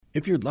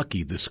If you're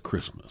lucky this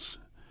Christmas,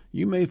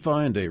 you may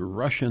find a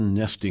Russian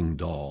nesting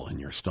doll in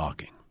your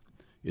stocking.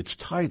 Its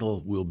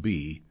title will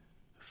be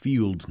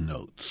Field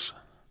Notes.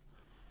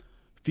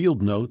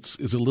 Field Notes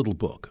is a little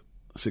book,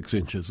 6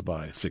 inches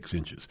by 6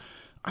 inches.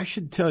 I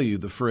should tell you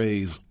the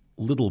phrase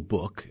little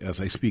book,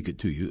 as I speak it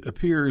to you,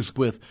 appears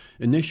with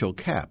initial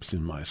caps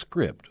in my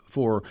script,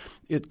 for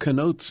it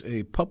connotes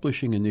a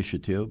publishing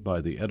initiative by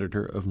the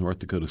editor of North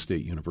Dakota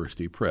State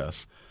University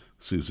Press,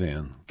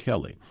 Suzanne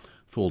Kelly.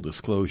 Full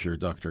disclosure,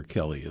 Dr.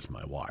 Kelly is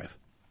my wife.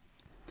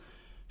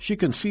 She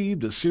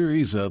conceived a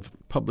series of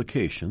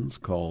publications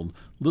called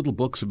Little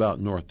Books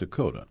About North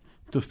Dakota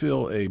to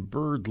fill a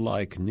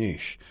bird-like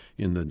niche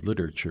in the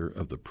literature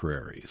of the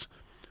prairies.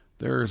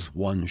 There's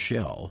one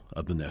shell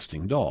of the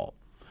nesting doll.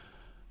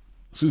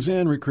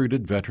 Suzanne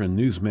recruited veteran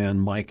newsman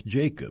Mike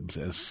Jacobs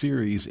as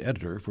series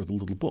editor for the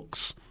Little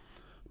Books.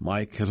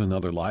 Mike has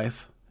another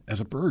life as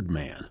a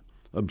birdman,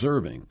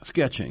 observing,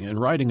 sketching, and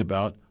writing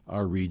about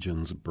our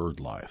region's bird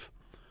life.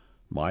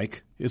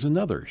 Mike is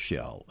another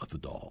shell of the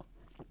doll.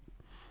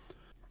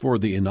 For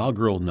the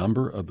inaugural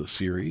number of the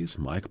series,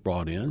 Mike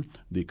brought in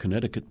the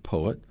Connecticut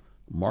poet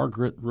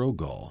Margaret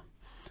Rogall.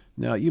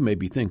 Now, you may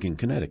be thinking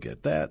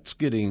Connecticut. That's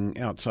getting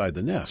outside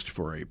the nest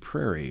for a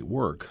prairie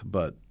work,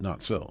 but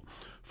not so.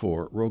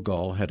 For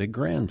Rogall had a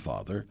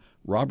grandfather,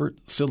 Robert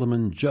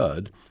Silliman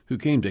Judd, who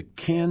came to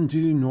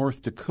Candu,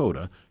 North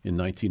Dakota in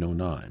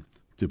 1909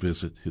 to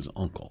visit his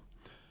uncle.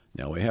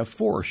 Now we have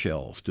 4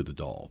 shells to the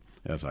doll,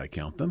 as I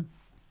count them.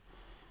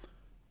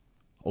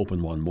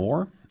 Open one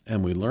more,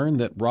 and we learn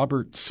that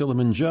Robert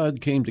Silliman Judd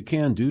came to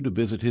Candu to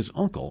visit his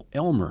uncle,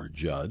 Elmer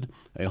Judd,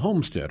 a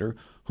homesteader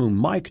whom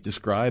Mike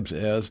describes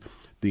as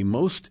the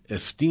most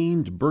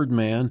esteemed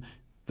birdman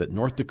that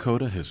North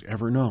Dakota has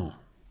ever known.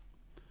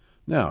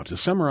 Now, to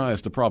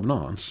summarize the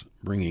provenance,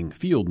 bringing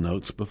field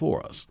notes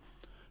before us,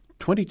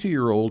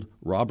 22-year-old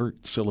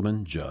Robert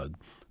Silliman Judd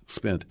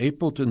spent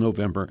April to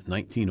November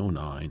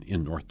 1909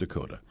 in North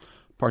Dakota,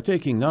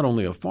 partaking not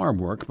only of farm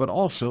work but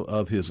also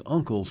of his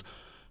uncle's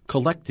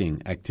collecting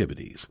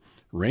activities,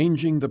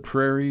 ranging the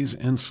prairies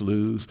and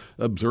sloughs,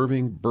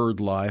 observing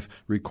bird life,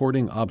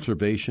 recording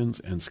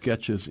observations and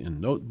sketches in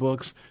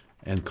notebooks,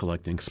 and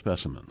collecting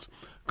specimens.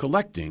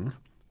 Collecting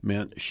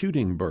meant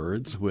shooting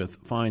birds with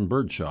fine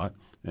birdshot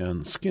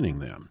and skinning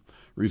them,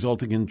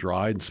 resulting in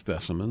dried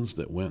specimens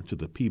that went to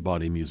the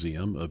Peabody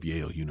Museum of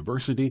Yale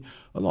University,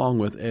 along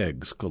with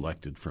eggs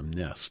collected from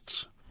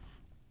nests.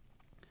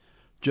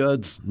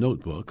 Judd's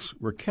notebooks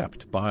were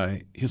kept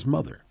by his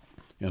mother,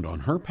 and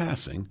on her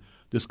passing,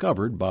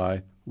 discovered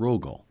by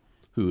Rogall,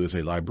 who is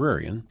a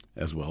librarian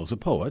as well as a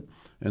poet,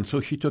 and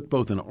so she took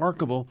both an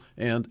archival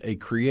and a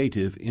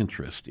creative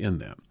interest in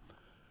them.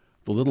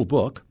 The little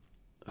book,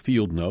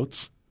 Field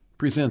Notes,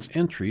 presents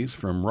entries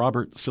from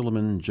Robert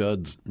Silliman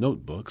Judd's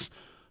notebooks,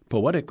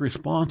 poetic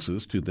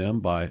responses to them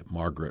by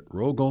Margaret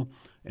Rogall,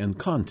 and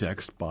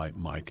context by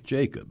Mike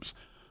Jacobs,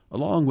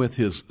 along with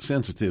his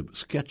sensitive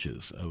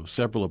sketches of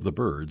several of the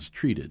birds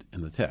treated in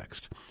the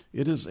text.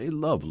 It is a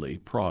lovely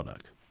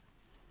product.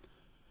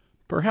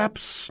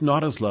 Perhaps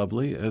not as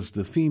lovely as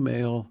the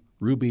female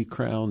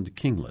ruby-crowned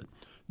kinglet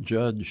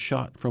Judd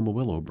shot from a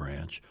willow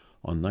branch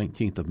on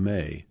 19th of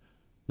May,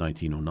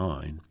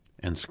 1909,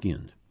 and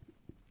skinned.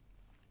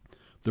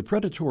 The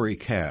predatory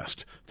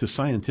cast to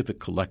scientific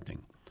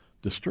collecting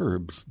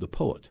disturbs the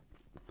poet,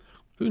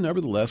 who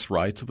nevertheless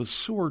writes of a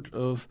sort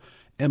of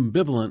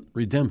ambivalent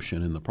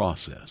redemption in the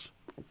process.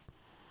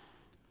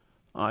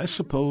 I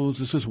suppose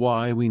this is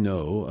why we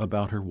know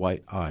about her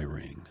white eye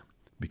ring,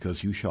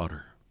 because you shot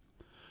her,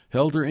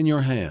 held her in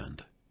your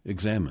hand,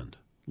 examined,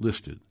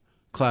 listed,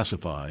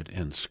 classified,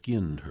 and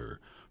skinned her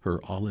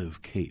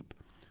olive cape,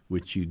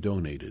 which you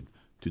donated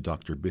to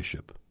Dr.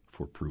 Bishop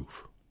for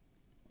proof.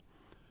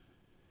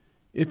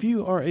 If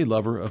you are a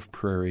lover of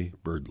prairie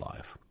bird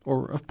life,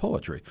 or of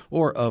poetry,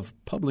 or of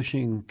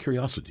publishing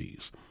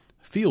curiosities,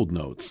 Field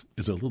Notes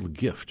is a little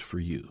gift for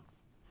you.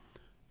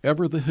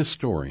 Ever the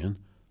historian,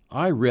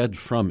 I read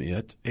from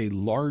it a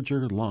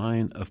larger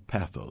line of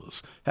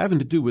pathos having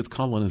to do with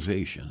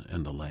colonization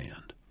and the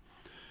land.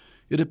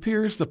 It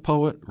appears the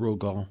poet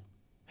Rogall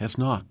has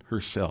not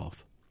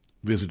herself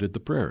visited the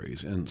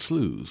prairies and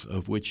sloughs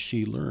of which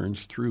she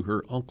learns through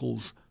her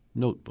uncle's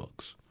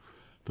notebooks.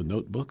 The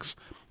notebooks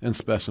and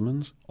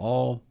specimens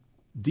all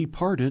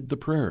departed the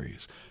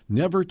prairies,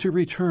 never to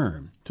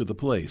return to the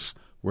place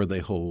where they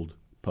hold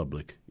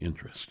public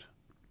interest.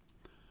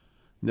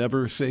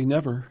 Never say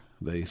never,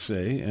 they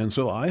say, and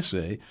so I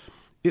say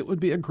it would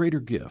be a greater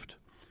gift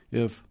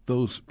if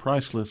those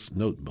priceless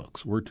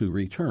notebooks were to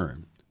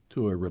return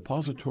to a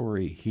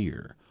repository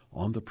here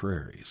on the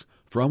prairies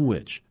from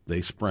which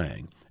they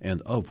sprang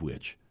and of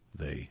which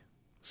they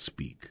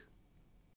speak.